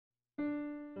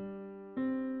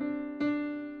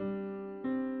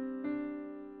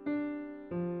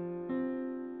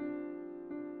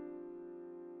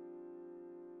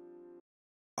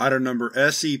Item Number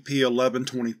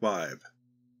SCP-1125.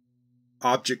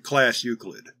 Object Class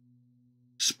Euclid.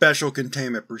 Special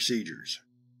Containment Procedures.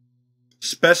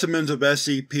 Specimens of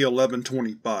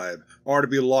SCP-1125 are to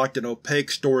be locked in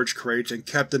opaque storage crates and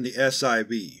kept in the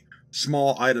SIV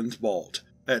Small Items Vault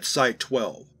at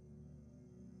Site-12.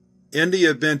 In the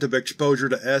event of exposure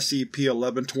to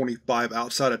SCP-1125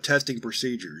 outside of testing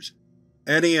procedures,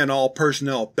 any and all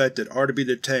personnel affected are to be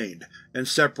detained and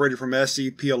separated from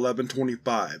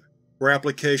SCP-1125 for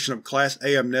application of Class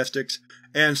A amnestics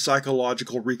and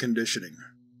psychological reconditioning.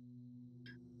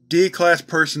 D-Class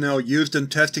personnel used in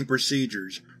testing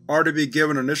procedures are to be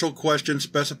given initial questions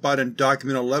specified in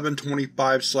Document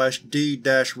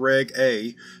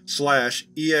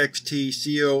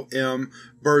 1125-D-Reg-A/EXTCOM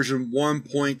version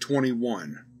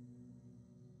 1.21.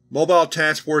 Mobile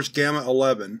Task Force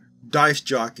Gamma-11 Dice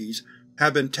Jockeys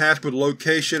have been tasked with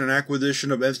location and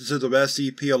acquisition of instances of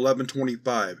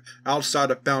SCP-1125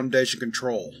 outside of Foundation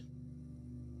control.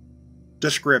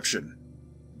 Description: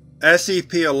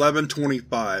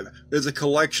 SCP-1125 is a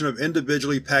collection of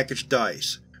individually packaged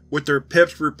dice, with their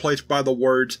pips replaced by the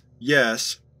words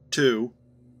Yes, 2,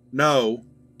 No,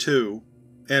 2,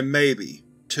 and Maybe,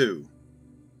 2.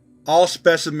 All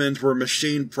specimens were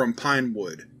machined from pine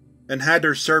wood, and had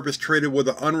their surface treated with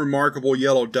an unremarkable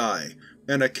yellow dye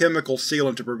and a chemical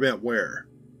sealant to prevent wear.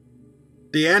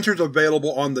 The answers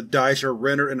available on the dice are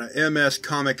rendered in an MS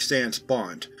Comic Sans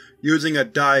font, using a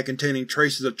dye containing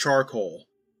traces of charcoal,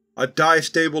 a dye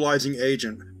stabilizing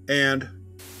agent, and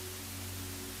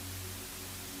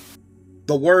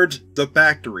the words "The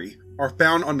Factory" are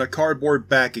found on the cardboard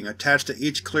backing attached to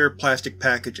each clear plastic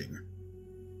packaging.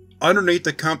 Underneath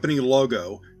the company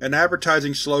logo, an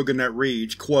advertising slogan that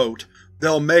reads, quote,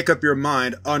 "They'll make up your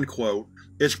mind," unquote,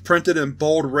 is printed in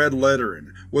bold red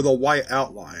lettering with a white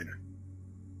outline.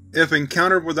 If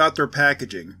encountered without their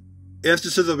packaging,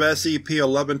 instances of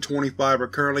SCP-1125 are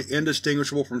currently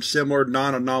indistinguishable from similar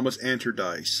non-anomalous answer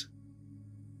dice.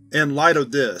 In light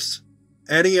of this,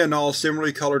 any and all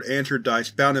similarly colored answer dice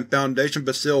found in Foundation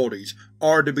facilities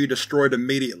are to be destroyed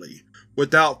immediately,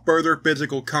 without further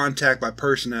physical contact by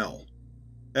personnel,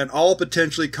 and all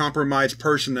potentially compromised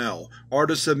personnel are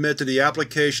to submit to the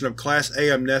application of Class A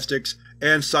amnestics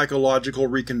and psychological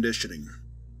reconditioning.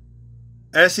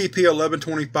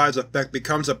 SCP-1125's effect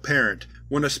becomes apparent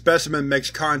when a specimen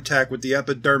makes contact with the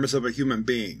epidermis of a human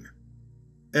being.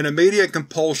 An immediate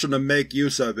compulsion to make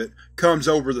use of it comes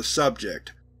over the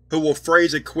subject, who will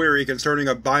phrase a query concerning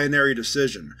a binary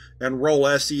decision and roll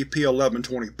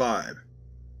SCP-1125.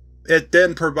 It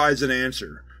then provides an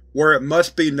answer, where it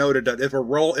must be noted that if a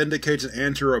roll indicates an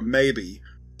answer of maybe,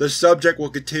 the subject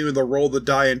will continue to roll the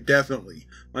die indefinitely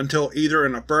until either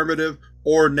an affirmative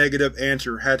or negative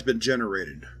answer has been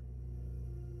generated.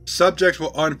 Subjects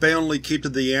will unfailingly keep to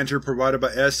the answer provided by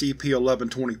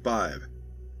SCP-1125,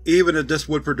 even if this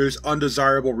would produce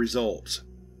undesirable results.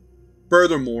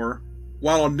 Furthermore,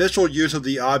 while initial use of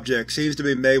the object seems to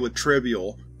be made with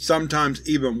trivial, sometimes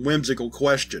even whimsical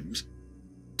questions,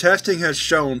 testing has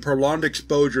shown prolonged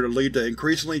exposure to lead to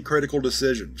increasingly critical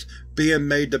decisions being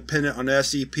made dependent on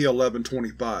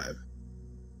SCP-1125.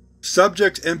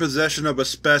 Subjects in possession of a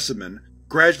specimen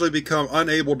gradually become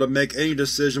unable to make any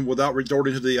decision without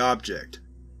resorting to the object,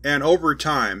 and over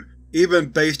time, even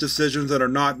base decisions that are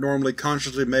not normally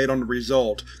consciously made on the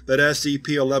result that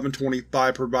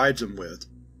SCP-1125 provides them with.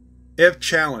 If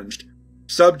challenged,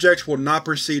 subjects will not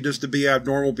perceive this to be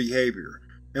abnormal behavior,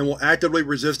 and will actively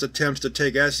resist attempts to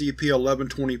take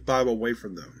SCP-1125 away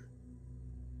from them.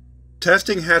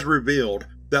 Testing has revealed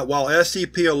that while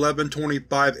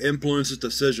SCP-1125 influences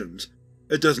decisions,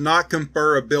 it does not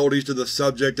confer abilities to the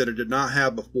subject that it did not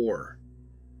have before.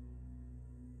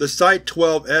 The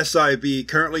Site-12 SIV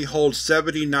currently holds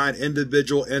 79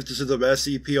 individual instances of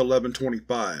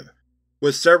SCP-1125,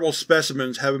 with several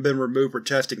specimens having been removed for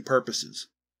testing purposes.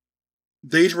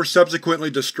 These were subsequently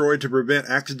destroyed to prevent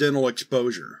accidental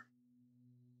exposure.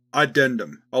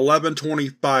 Addendum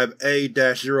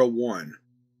 1125-A-01.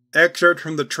 Excerpt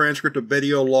from the transcript of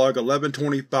video log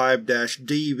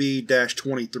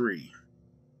 1125-DV-23.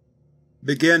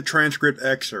 Begin transcript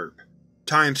excerpt.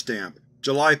 Timestamp: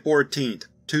 July 14,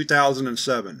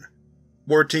 2007,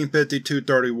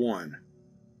 14:52:31.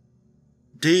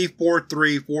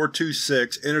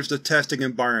 D-43426 enters the testing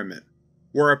environment,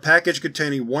 where a package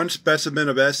containing one specimen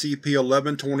of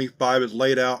SCP-1125 is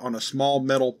laid out on a small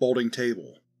metal folding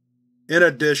table. In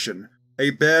addition, a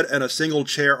bed and a single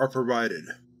chair are provided.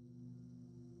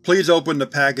 Please open the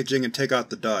packaging and take out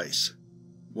the dice.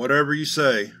 Whatever you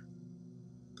say.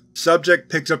 Subject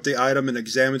picks up the item and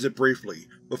examines it briefly,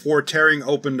 before tearing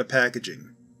open the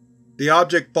packaging. The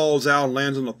object falls out and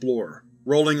lands on the floor,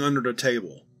 rolling under the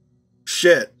table.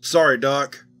 Shit, sorry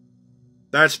Doc.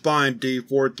 That's fine,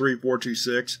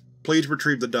 D-43426. Please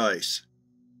retrieve the dice.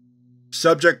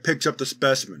 Subject picks up the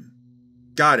specimen.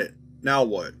 Got it. Now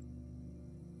what?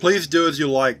 Please do as you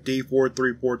like,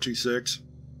 D-43426.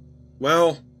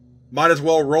 Well, might as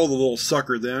well roll the little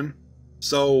sucker then.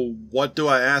 So, what do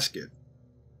I ask it?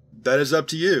 That is up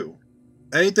to you.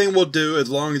 Anything will do as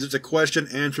long as it's a question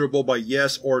answerable by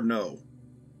yes or no.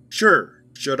 Sure,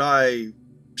 should I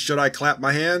clap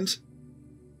my hands?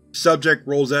 Subject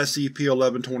rolls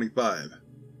SCP-1125.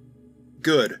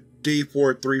 Good,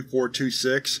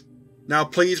 D-43426. Now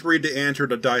please read the answer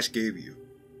the dice gave you.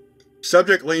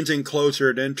 Subject leans in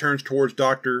closer, then turns towards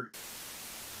Dr.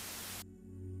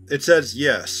 It says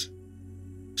yes.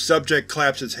 Subject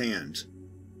claps his hands.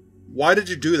 Why did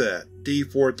you do that,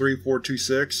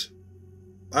 D-43426?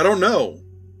 I don't know.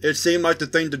 It seemed like the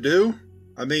thing to do.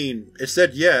 I mean, it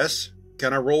said yes.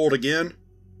 Can I roll it again?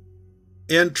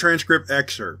 End transcript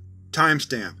excerpt.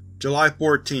 Timestamp: July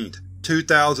 14th,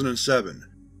 2007.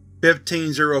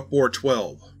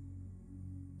 15:04:12.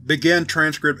 Begin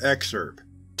transcript excerpt.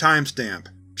 Timestamp: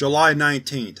 July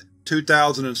 19th,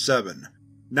 2007.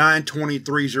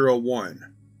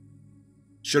 9:23:01.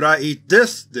 Should I eat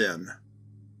this, then?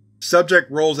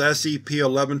 Subject rolls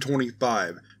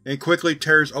SCP-1125 and quickly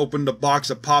tears open the box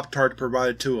of Pop-Tarts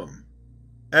provided to him.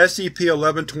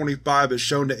 SCP-1125 is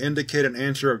shown to indicate an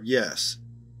answer of yes.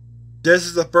 This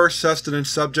is the first sustenance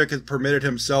subject has permitted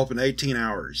himself in 18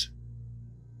 hours.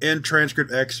 End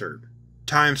transcript excerpt.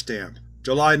 Timestamp: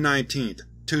 July 19th,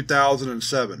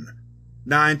 2007.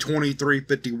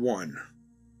 9:23:51.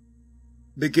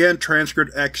 Begin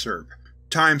transcript excerpt.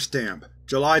 Timestamp: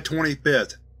 July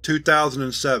 25th,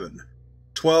 2007.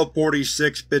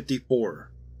 12:46:54.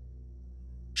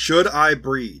 Should I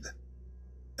breathe?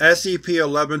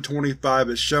 SCP-1125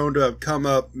 is shown to have come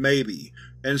up, maybe,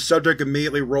 and subject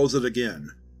immediately rolls it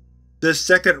again. This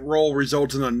second roll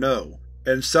results in a no,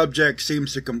 and subject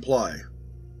seems to comply.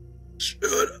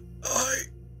 Should I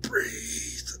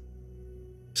breathe?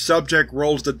 Subject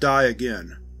rolls the die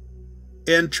again.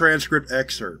 End transcript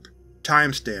excerpt.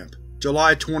 Timestamp: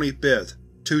 July 25th,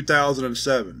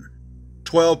 2007.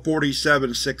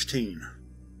 12:47:16.